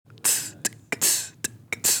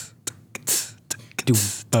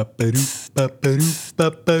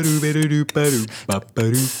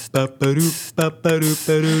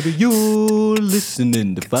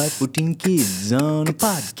listening to 514 Kids on a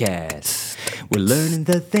podcast. We're learning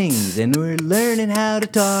the things and we're learning how to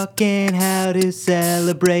talk and how to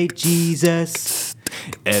celebrate Jesus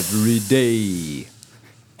every day.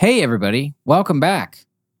 Hey everybody, welcome back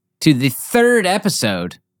to the third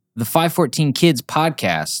episode of the 514 Kids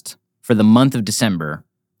podcast for the month of December.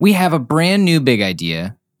 We have a brand new big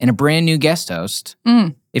idea and a brand new guest host.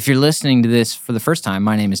 If you're listening to this for the first time,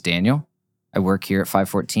 my name is Daniel. I work here at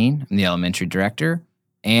 514. I'm the elementary director.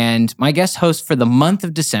 And my guest host for the month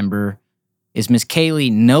of December is Miss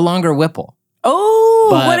Kaylee, no longer Whipple. Oh,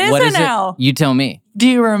 what is it now? You tell me. Do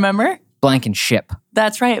you remember? Blankenship.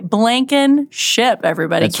 That's right. Blankenship,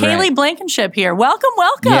 everybody. That's Kaylee right. Blankenship here. Welcome.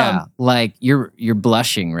 Yeah, like you're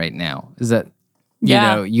blushing right now. Is that, you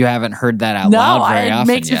Yeah. know, you haven't heard that out loud very often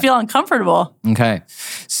it makes me yet. feel uncomfortable. Okay.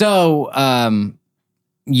 So,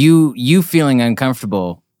 you feeling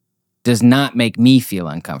uncomfortable does not make me feel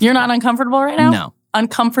uncomfortable. You're not uncomfortable right now? No.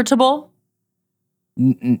 Uncomfortable?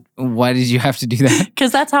 Why did you have to do that?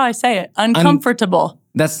 Because that's how I say it. Uncomfortable.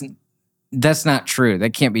 That's not true.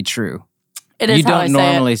 That can't be true. It is You how I don't say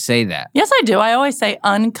normally it. say that. Yes, I do. I always say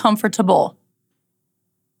uncomfortable.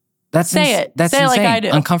 Say it. That's Say it insane. like I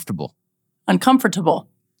do. Uncomfortable. Uncomfortable.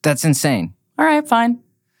 That's insane. All right, fine.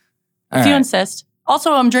 All If you right. insist.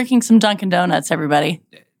 Also, I'm drinking some Dunkin' Donuts, everybody.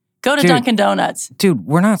 Go to Dude. Dunkin' Donuts. Dude,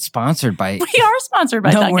 we're not sponsored by... We are sponsored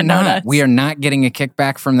by No, Dunkin' we're not. Donuts. We are not getting a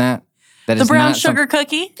kickback from that. That The is brown not some- sugar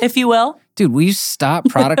cookie, if you will. Dude, will you stop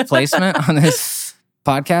product placement on this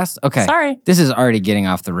podcast? Okay. Sorry. This is already getting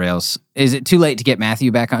off the rails. Is it too late to get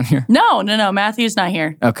Matthew back on here? No. Matthew's not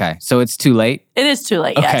here. Okay, so it's too late? It is too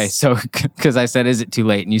late, Okay, yes. so because I said, is it too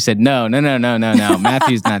late? And you said, no.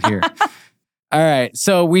 Matthew's not here. All right,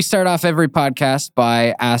 so we start off every podcast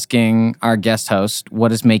by asking our guest host,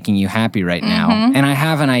 what is making you happy right now? Mhm. And I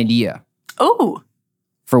have an idea Ooh,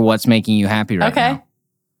 for what's making you happy right okay. now.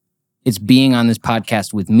 It's being on this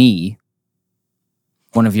podcast with me,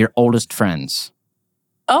 one of your oldest friends.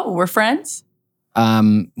 Oh, we're friends?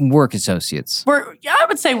 Work associates. I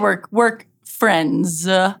would say work friends.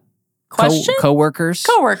 Question? Co-workers?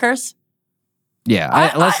 Coworkers.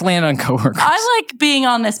 Yeah, let's land on coworkers. I like being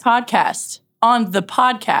on this podcast. On the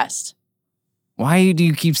podcast. Why do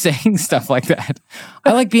you keep saying stuff like that?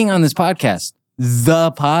 I like being on this podcast.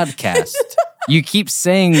 The podcast. You keep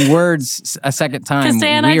saying words a second time. Because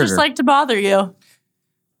Dan, weirder. I just like to bother you.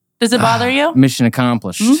 Does it bother you? Mission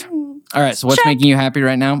accomplished. Mhm. All right, so what's Check. making you happy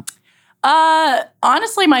right now?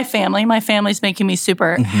 Honestly, my family. My family's making me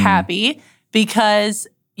super Mhm. happy because,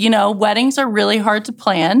 weddings are really hard to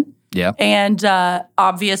plan. Yeah. And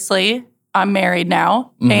obviously, I'm married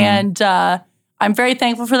now. Mhm. And I'm very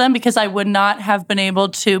thankful for them because I would not have been able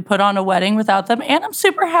to put on a wedding without them. And I'm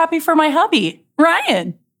super happy for my hubby,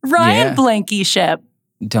 Ryan. Yeah. Blanky Ship.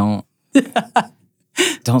 Don't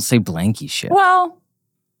say blanky shit. Well,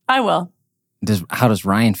 I will. How does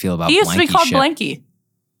Ryan feel about He used to be blanky called shit? Blanky.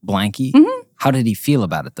 Blanky? Mhm. How did he feel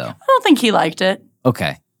about it though? I don't think he liked it.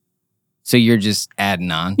 Okay. So you're just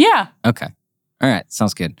adding on? Yeah. Okay. All right.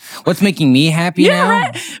 Sounds good. What's making me happy Yeah, now?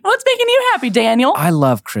 right. What's making you happy, Daniel? I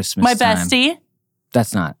love Christmas My time. bestie.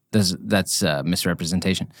 That's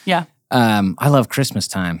misrepresentation. Yeah. I love Christmas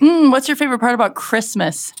time. What's your favorite part about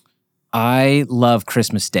Christmas? I love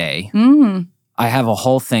Christmas Day. I have a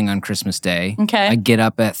whole thing on Christmas Day. Okay. I get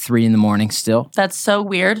up at 3 a.m. still, That's so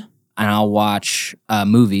weird. and I'll watch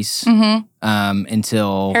movies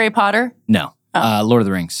until Harry Potter. no, Lord of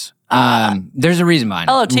the Rings. There's a reason behind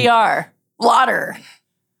it. LOTR. Blotter.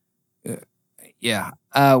 Yeah.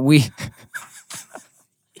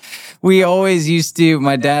 We always used to,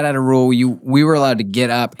 my dad had a rule, we were allowed to get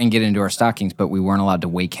up and get into our stockings, but we weren't allowed to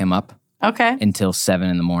wake him up Okay. until 7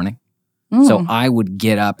 a.m. So I would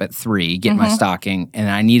get up at 3, get my stocking, and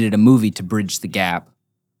I needed a movie to bridge the gap.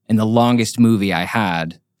 And the longest movie I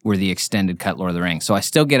had were the extended cut Lord of the Rings. So I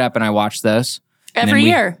still get up and I watch those. And Every then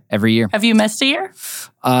year. Every year. Have you missed a year?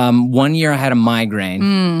 1 year I had a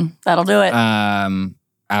migraine. That'll do it.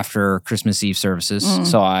 After Christmas Eve services.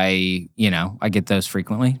 So I get those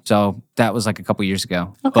frequently. So that was like a couple years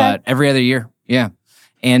ago. Okay. But every other year, yeah.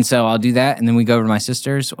 And so I'll do that. And then we go over to my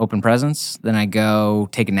sister's, open presents. Then I go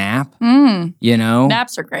take a nap,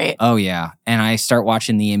 Naps are great. Oh, yeah. And I start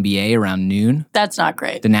watching the NBA around noon. That's not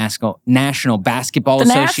great. The National Basketball The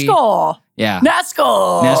Association. NASCAR. Yeah.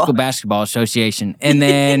 NASCAR Basketball Association. And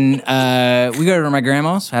then we go to my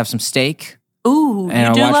grandma's, have some steak. Ooh, And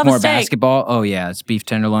you do I watch love more a steak. basketball. Oh, yeah. It's beef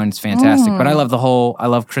tenderloin. It's fantastic. But I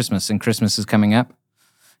love Christmas, and Christmas is coming up.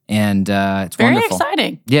 And it's Very wonderful.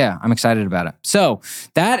 exciting. Yeah, I'm excited about it. So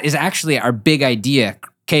that is actually our big idea.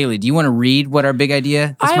 Kaylee, do you want to read what our big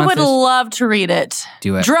idea this I month would is? love to read it.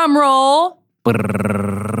 Do it. Drum roll.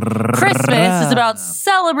 Christmas is about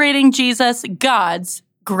celebrating Jesus, God's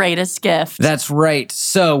greatest gift. That's right.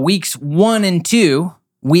 So weeks 1 and 2,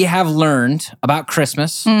 we have learned about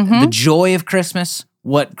Christmas, the joy of Christmas,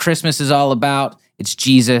 what Christmas is all about. It's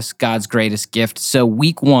Jesus, God's greatest gift. So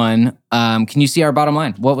week 1, can you see our bottom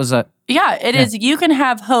line? What was that? Yeah, it is. You can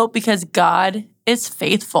have hope because God is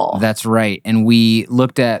faithful. That's right. And we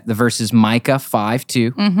looked at the verses Micah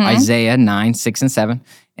 5:2, Isaiah 9:6 and 7,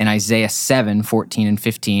 and Isaiah 7:14 and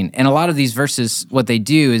 15. And a lot of these verses, what they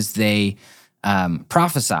do is they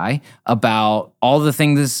prophesy about all the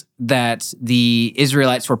things that the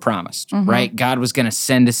Israelites were promised, right? God was going to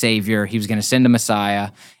send a savior. He was going to send a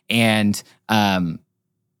Messiah. And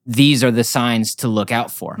these are the signs to look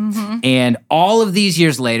out for. And all of these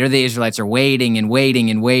years later, the Israelites are waiting and waiting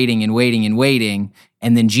and waiting and waiting and waiting.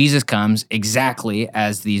 And then Jesus comes exactly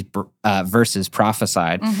as these verses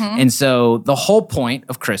prophesied. And so the whole point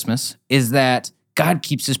of Christmas is that God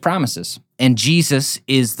keeps his promises. And Jesus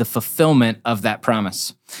is the fulfillment of that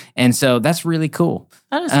promise. And so that's really cool.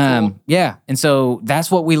 That is cool. Yeah. And so that's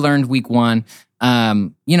what we learned week 1.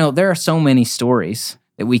 There are so many stories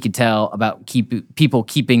that we could tell about people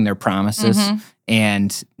keeping their promises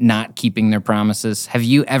and not keeping their promises. Have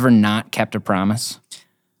you ever not kept a promise?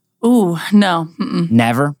 Ooh, no. Mm-mm.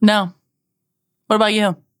 Never? No. What about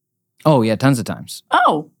you? Oh, yeah, tons of times.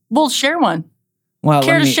 Oh, we'll share one. Well,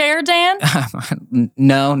 Care to share, Dan?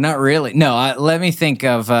 No, not really. No, let me think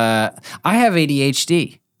of, I have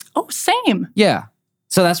ADHD. Oh, same. Yeah.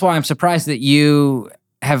 So that's why I'm surprised that you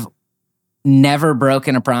have never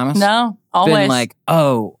broken a promise. No, always. Been like,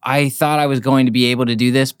 oh, I thought I was going to be able to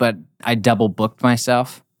do this, but I double booked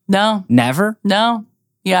myself. No. Never? No.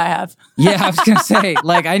 Yeah, I have. Yeah, I was gonna say,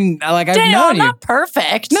 I've Daniel, known I'm you. not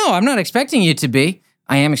perfect. No, I'm not expecting you to be.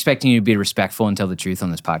 I am expecting you to be respectful and tell the truth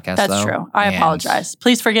on this podcast. That's true. I apologize.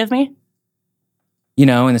 Please forgive me.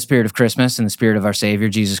 In the spirit of Christmas, in the spirit of our Savior,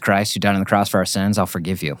 Jesus Christ, who died on the cross for our sins, I'll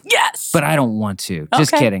forgive you. Yes. But I don't want to.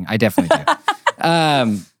 Just Okay. kidding. I definitely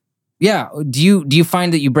do. Yeah. Do you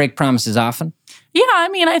find that you break promises often? Yeah, I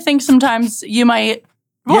mean, I think sometimes you might.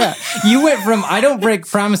 Yeah. You went from I don't break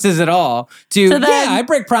promises at all to then- I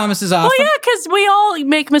break promises often. Well, yeah, because we all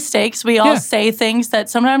make mistakes. We all say things that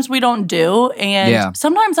sometimes we don't do. And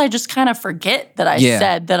sometimes I just kind of forget that I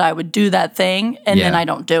said that I would do that thing, and then I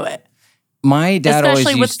don't do it. My dad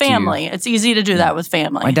Especially always with family. It's easy to do that with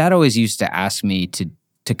family. My dad always used to ask me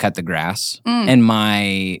to cut the grass. And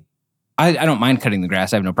I don't mind cutting the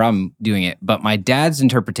grass. I have no problem doing it. But my dad's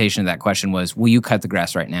interpretation of that question was, will you cut the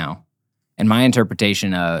grass right now? And my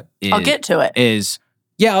interpretation is, I'll get to it. Is,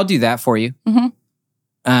 yeah, I'll do that for you.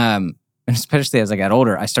 And especially as I got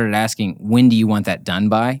older, I started asking, when do you want that done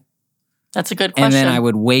by? That's a good question. And then I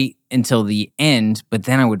would wait until the end, but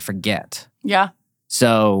then I would forget. Yeah.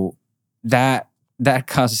 So that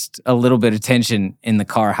caused a little bit of tension in the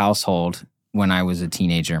Carr household when I was a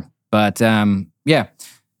teenager. But yeah.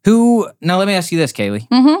 Now let me ask you this, Kaylee.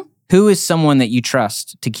 Who is someone that you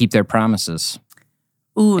trust to keep their promises?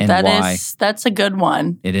 Ooh, and why? That's a good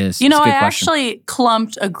one. It is. I It's a good question. actually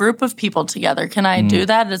clumped a group of people together. Can I do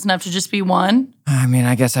that? It doesn't have to just be one. I mean,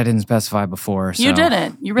 I guess I didn't specify before. So. You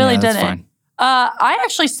didn't. You really that's didn't. Fine. I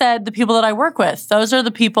actually said the people that I work with. Those are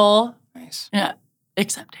the people. Nice. Yeah,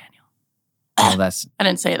 except Daniel. Well, that's I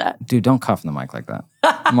didn't say that. dude. Don't cough in the mic like that.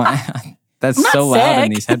 That's I'm not so loud in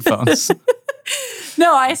sick. these headphones.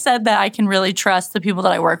 No, I said that I can really trust the people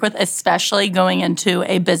that I work with, especially going into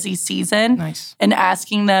a busy season. Nice. And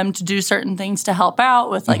asking them to do certain things to help out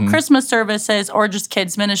with like Christmas services or just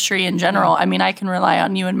kids ministry in general. I mean, I can rely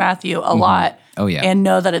on you and Matthew a lot. Oh yeah. And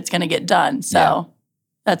know that it's going to get done. So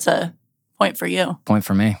that's a point for you. Point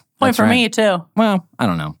for me. Point That's for right. me too. Well, I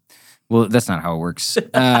don't know. Well, that's not how it works.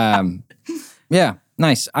 Yeah,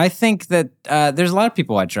 nice. I think that there's a lot of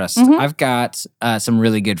people I trust. I've got some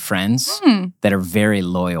really good friends that are very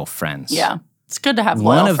loyal friends. Yeah. It's good to have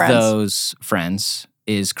loyal One of friends. those friends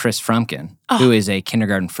is Chris Frumkin, who is a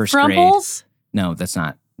kindergarten first grade. Frumbles? No, that's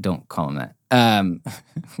not. Don't call him that.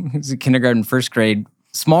 He's a kindergarten first grade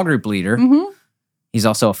small group leader. He's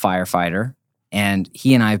also a firefighter. And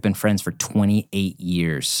he and I have been friends for 28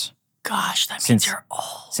 years. Gosh, that means you're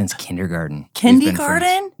old. Since kindergarten. We've been friends.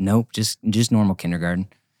 Kindergarten? Nope, just normal kindergarten.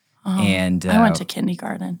 And I went to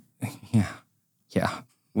kindergarten. Yeah.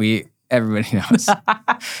 Everybody knows.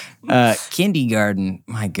 Kindergarten.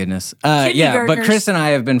 My goodness. Yeah, but Chris and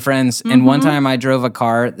I have been friends. And one time I drove a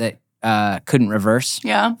car that couldn't reverse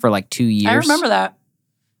Yeah. for like 2 years. I remember that.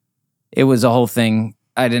 It was a whole thing.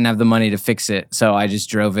 I didn't have the money to fix it, so I just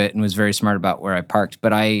drove it and was very smart about where I parked.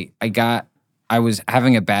 But I was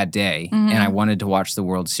having a bad day, and I wanted to watch the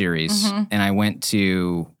World Series, and I went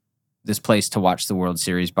to this place to watch the World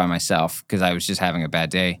Series by myself because I was just having a bad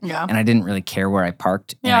day. Yeah. And I didn't really care where I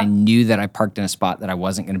parked. And I knew that I parked in a spot that I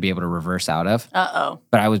wasn't going to be able to reverse out of.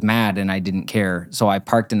 But I was mad and I didn't care. So I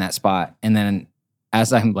parked in that spot. And then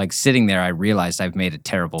as I'm like sitting there, I realized I've made a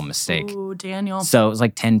terrible mistake. Ooh, Daniel. So it was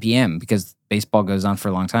like 10 p.m. because baseball goes on for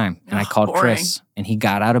a long time. And I called boring. Chris and he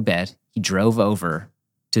got out of bed. He drove over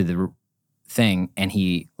to the thing and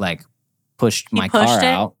he like pushed my car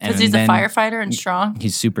out. Because he's a firefighter and strong?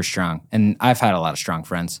 He's super strong. And I've had a lot of strong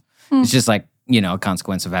friends. It's just like, a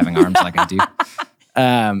consequence of having arms like I do.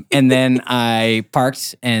 And then I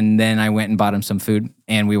parked and then I went and bought him some food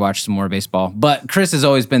and we watched some more baseball. But Chris has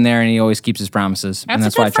always been there and he always keeps his promises.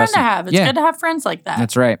 That's a good friend to have. It's good to have friends like that.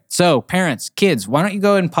 That's right. So parents, kids, why don't you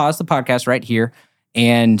go ahead and pause the podcast right here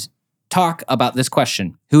and talk about this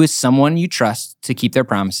question. Who is someone you trust to keep their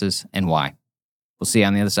promises and why? We'll see you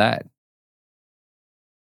on the other side.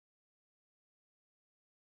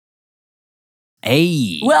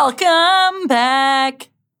 Hey. Welcome back.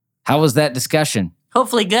 How was that discussion?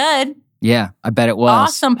 Hopefully good. Yeah, I bet it was.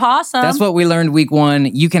 Awesome possum. That's what we learned week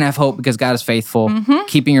 1. You can have hope because God is faithful.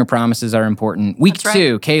 Keeping your promises are important. Week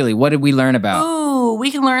 2, Kaylee, what did we learn about? Ooh, we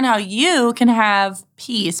can learn how you can have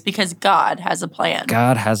peace because God has a plan.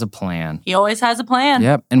 God has a plan. He always has a plan.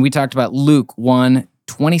 Yep. And we talked about Luke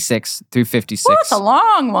 1:26 through 56. Ooh, it's a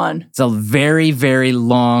long one. It's a very, very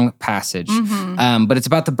long passage. But it's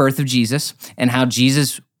about the birth of Jesus and how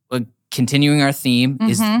Jesus, continuing our theme,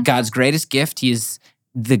 is God's greatest gift. He is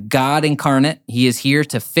the God incarnate. He is here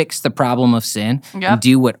to fix the problem of sin and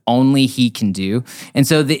do what only he can do. And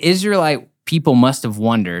so the Israelite people must have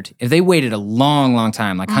wondered, if they waited a long, long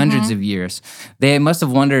time, like hundreds of years, they must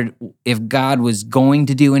have wondered if God was going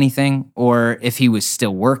to do anything or if he was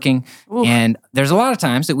still working. Oof. And there's a lot of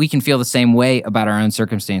times that we can feel the same way about our own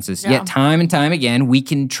circumstances. Yet time and time again, we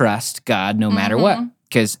can trust God no matter what.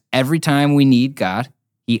 Because every time we need God,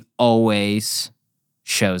 he always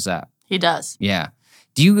shows up. He does. Yeah.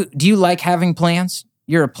 Do you like having plans?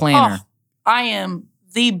 You're a planner. Oh, I am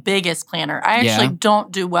the biggest planner. I actually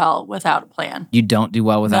don't do well without a plan. You don't do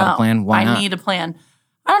well without a plan? Why not? I need a plan.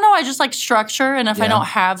 I don't know. I just like structure. And if I don't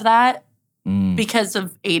have that, because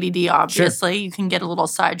of ADD, obviously, you can get a little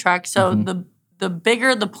sidetracked. So the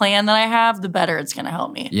bigger the plan that I have, the better it's going to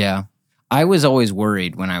help me. Yeah. I was always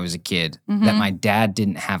worried when I was a kid that my dad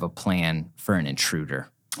didn't have a plan for an intruder.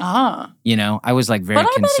 I was like very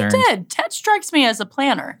concerned. But I bet he did. Ted strikes me as a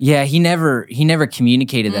planner. Yeah, he never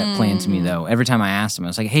communicated that plan to me though. Every time I asked him, I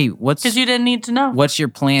was like, "Hey, because you didn't need to know. What's your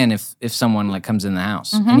plan if someone like comes in the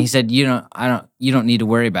house?" And he said, "You don't need to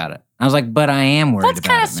worry about it." I was like, "But I am worried about it." That's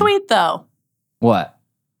kind of sweet though. What?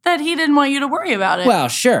 That he didn't want you to worry about it. Well,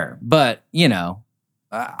 sure, but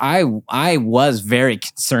I was very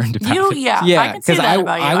concerned about it. Yeah, I can see that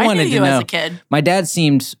about you. I wanted knew you to know. As a kid. My dad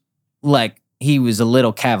seemed like he was a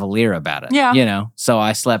little cavalier about it. Yeah. So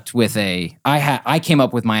I slept with I came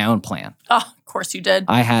up with my own plan. Oh, of course you did.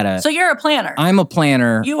 So you're a planner. I'm a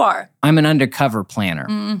planner. You are. I'm an undercover planner.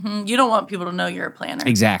 You don't want people to know you're a planner.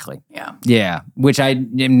 Exactly. Yeah. Yeah. Which I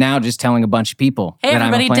am now just telling a bunch of people. Hey,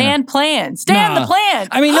 everybody, Dan plans. Dan the plan.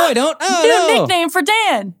 I mean, no, I don't. New nickname for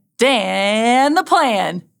Dan. Dan the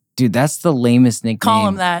plan. Dude, that's the lamest nickname Call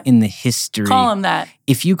him that. In the history. Call him that.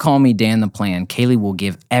 If you call me Dan the Plan, Kaylee will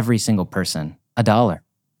give every single person $1.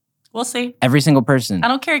 We'll see. Every single person. I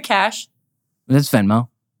don't carry cash. That's Venmo.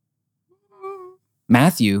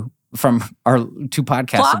 Matthew from our 2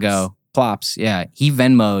 podcasts ago, Plops, yeah, he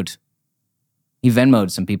Venmo'd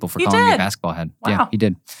some people for calling me a basketball head. Wow. Yeah, he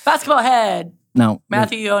did. Basketball head. No.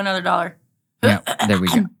 Matthew, you owe another $1. Yeah, there we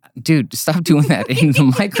go. Dude, stop doing that in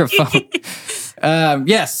the microphone.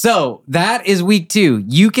 Yes, so that is week 2.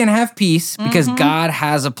 You can have peace because God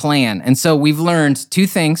has a plan. And so we've learned 2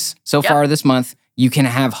 things so far this month. You can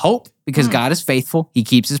have hope because God is faithful. He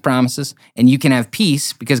keeps his promises. And you can have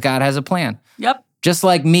peace because God has a plan. Yep. Just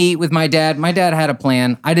like me with my dad had a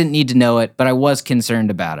plan. I didn't need to know it, but I was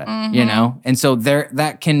concerned about it, And so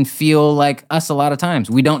that can feel like us a lot of times.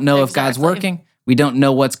 We don't know if God's working. We don't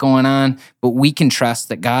know what's going on, but we can trust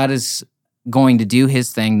that God is going to do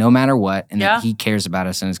his thing no matter what, and that he cares about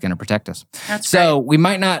us and is going to protect us. So we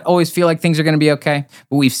might not always feel like things are going to be okay,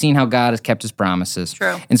 but we've seen how God has kept his promises.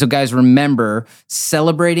 True. And so guys, remember,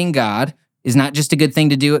 celebrating God is not just a good thing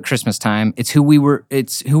to do at Christmas time. It's who we were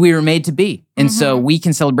made to be. And so we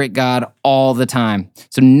can celebrate God all the time.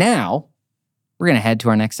 So now we're going to head to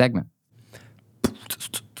our next segment.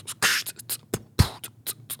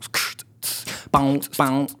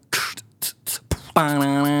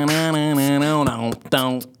 Guys,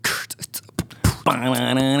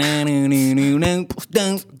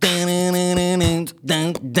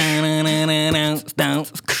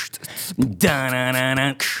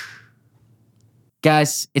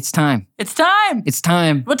 it's time. It's time. It's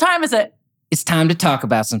time. What time is it? It's time to talk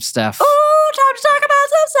about some stuff. Ooh, time to talk about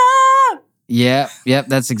some stuff. Yep,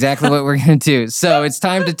 that's exactly what we're going to do. So it's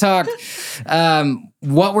time to talk.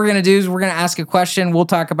 What we're going to do is we're going to ask a question, we'll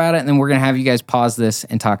talk about it, and then we're going to have you guys pause this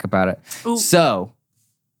and talk about it. Ooh. So,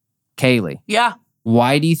 Kaylee. Yeah.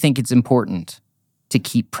 Why do you think it's important to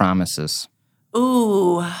keep promises?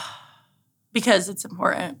 Ooh, because it's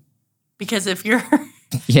important. Because if you're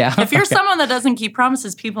if you're someone that doesn't keep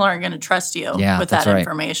promises, people aren't going to trust you with that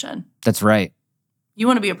information. That's right. You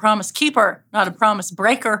want to be a promise keeper, not a promise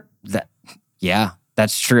breaker.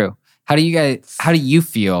 That's true. How do you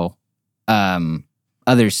feel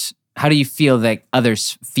others, how do you feel that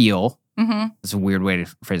others feel? Mm-hmm. That's a weird way to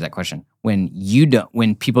phrase that question. When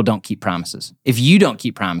people don't keep promises. If you don't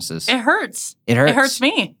keep promises. It hurts. It hurts. It hurts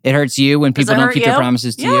me. It hurts you when people don't keep their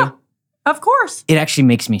promises to you? Of course. It actually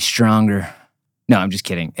makes me stronger. No, I'm just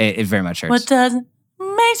kidding. It very much hurts. What does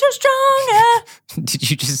makes you stronger? Did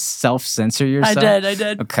you just self-censor yourself? I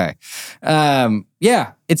did. Okay.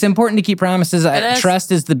 Yeah, it's important to keep promises.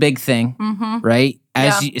 Trust is the big thing, right?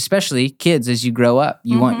 Especially kids, as you grow up,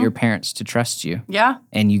 you want your parents to trust you. Yeah.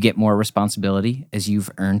 And you get more responsibility as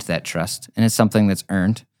you've earned that trust. And it's something that's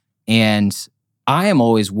earned. And I am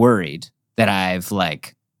always worried that I've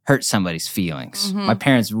hurt somebody's feelings. Mm-hmm. My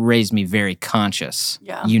parents raised me very conscious,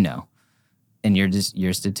 and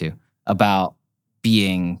yours did too, about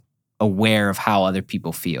being aware of how other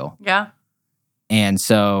people feel. Yeah. And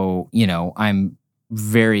so, I'm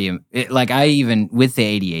very, I even, with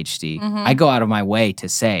the ADHD, I go out of my way to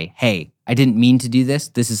say, hey, I didn't mean to do this.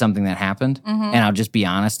 This is something that happened. And I'll just be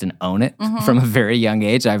honest and own it. From a very young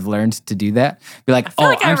age, I've learned to do that. Be like,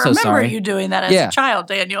 I'm so sorry. I remember you doing that as a child,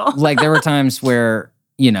 Daniel. There were times where,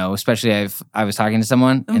 especially I was talking to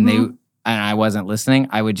someone and I wasn't listening,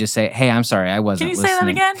 I would just say, hey, I'm sorry, I wasn't listening. Can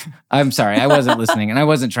you say that again? I'm sorry, I wasn't listening. And I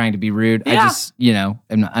wasn't trying to be rude. I just, am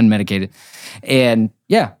unmedicated. And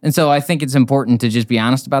so I think it's important to just be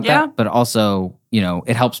honest about that. But also,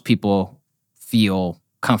 it helps people feel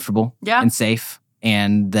comfortable and safe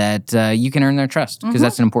and that you can earn their trust because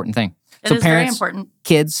that's an important thing. It is parents, very important.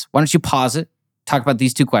 Kids, why don't you pause it? Talk about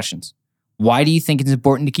these two questions. Why do you think it's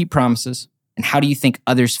important to keep promises? And how do you think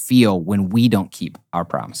others feel when we don't keep our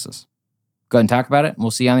promises? Go ahead and talk about it, and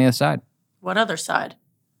we'll see you on the other side. What other side?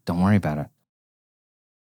 Don't worry about it.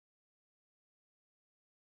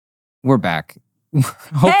 We're back.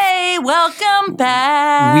 Hey, welcome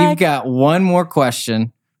back. We've got one more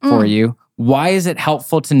question for you. Why is it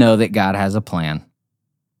helpful to know that God has a plan?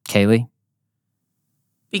 Kaylee?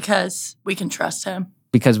 Because we can trust him.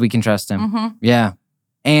 Because we can trust him. Mm-hmm. Yeah.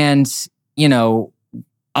 And,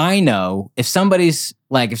 I know if somebody's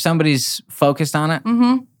focused on it,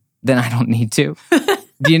 then I don't need to.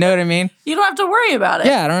 Do you know what I mean? You don't have to worry about it.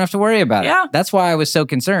 Yeah, I don't have to worry about it. That's why I was so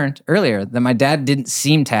concerned earlier that my dad didn't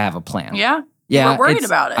seem to have a plan. Yeah. You were worried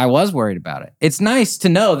about it. I was worried about it. It's nice to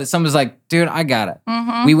know that someone's like, dude, I got it.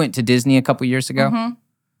 Mm-hmm. We went to Disney a couple years ago,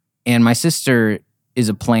 and my sister is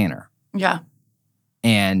a planner. Yeah.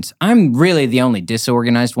 And I'm really the only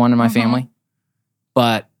disorganized one in my family.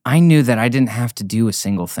 But I knew that I didn't have to do a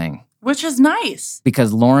single thing. Which is nice.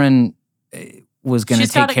 Because Lauren was going to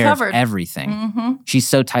take care of everything. Mm-hmm. She's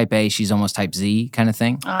so type A, she's almost type Z kind of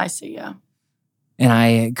thing. Oh, I see, yeah. And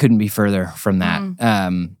I couldn't be further from that.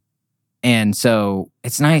 And so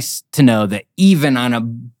it's nice to know that even on a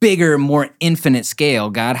bigger, more infinite scale,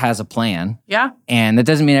 God has a plan. Yeah. And that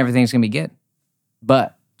doesn't mean everything's going to be good.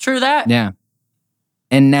 But. True that. Yeah.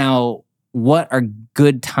 And now, what are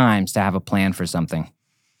good times to have a plan for something?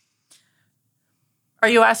 Are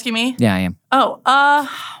you asking me? Yeah, I am. Oh,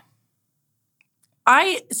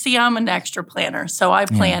 I'm an extra planner, so I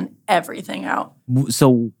plan everything out.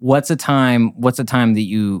 So what's a time that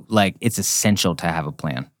you it's essential to have a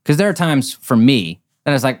plan? Because there are times for me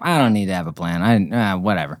that it's I don't need to have a plan.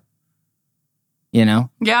 Whatever. Yeah.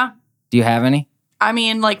 Do you have any? I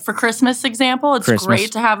mean, for Christmas example, it's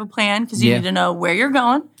great to have a plan because you need to know where you're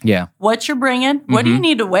going. Yeah. What you're bringing. What do you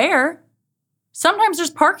need to wear? Sometimes there's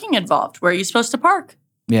parking involved. Where are you supposed to park?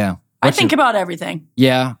 Yeah. I think about everything.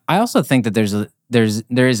 Yeah. I also think that there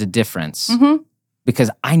is a difference because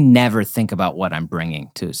I never think about what I'm bringing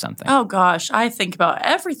to something. Oh, gosh. I think about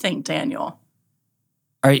everything, Daniel.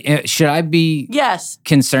 Should I be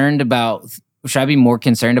concerned about, should I be more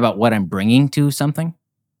concerned about what I'm bringing to something?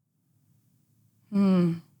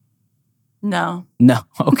 No. No.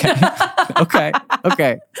 Okay.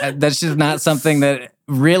 Okay. That's just not something that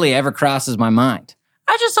really ever crosses my mind.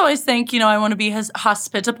 I just always think, I want to be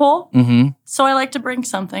hospitable. Mm-hmm. So I like to bring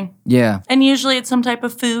something. Yeah. And usually it's some type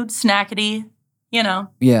of food, snackety,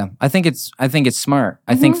 Yeah. I think it's smart.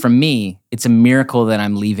 I think for me, it's a miracle that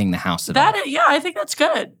I'm leaving the house at all. Yeah, I think that's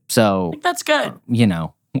good. So, I think that's good.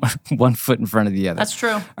 One foot in front of the other. That's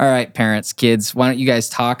true. All right, parents, kids, why don't you guys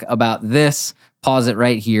talk about this? Pause it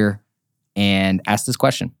right here and ask this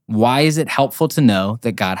question. Why is it helpful to know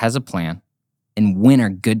that God has a plan? And when are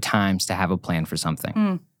good times to have a plan for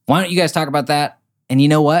something? Why don't you guys talk about that? And you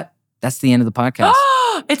know what? That's the end of the podcast.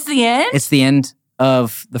 It's the end? It's the end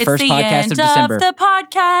of the first podcast of December. It's the end of the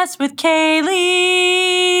podcast with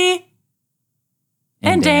Kaylee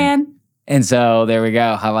and Dan. And so there we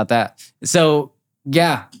go. How about that? So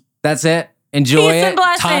yeah, that's it. Enjoy it.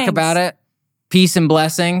 Talk about it. Peace and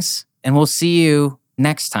blessings. And we'll see you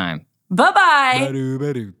next time. Bye-bye.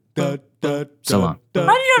 So long.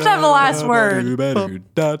 Why do you have to have the last word?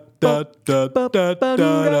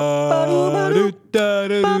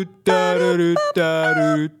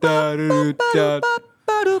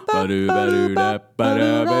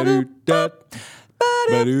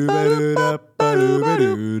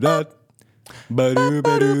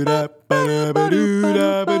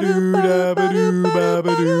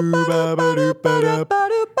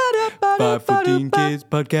 Five 14 Kids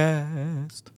Podcast.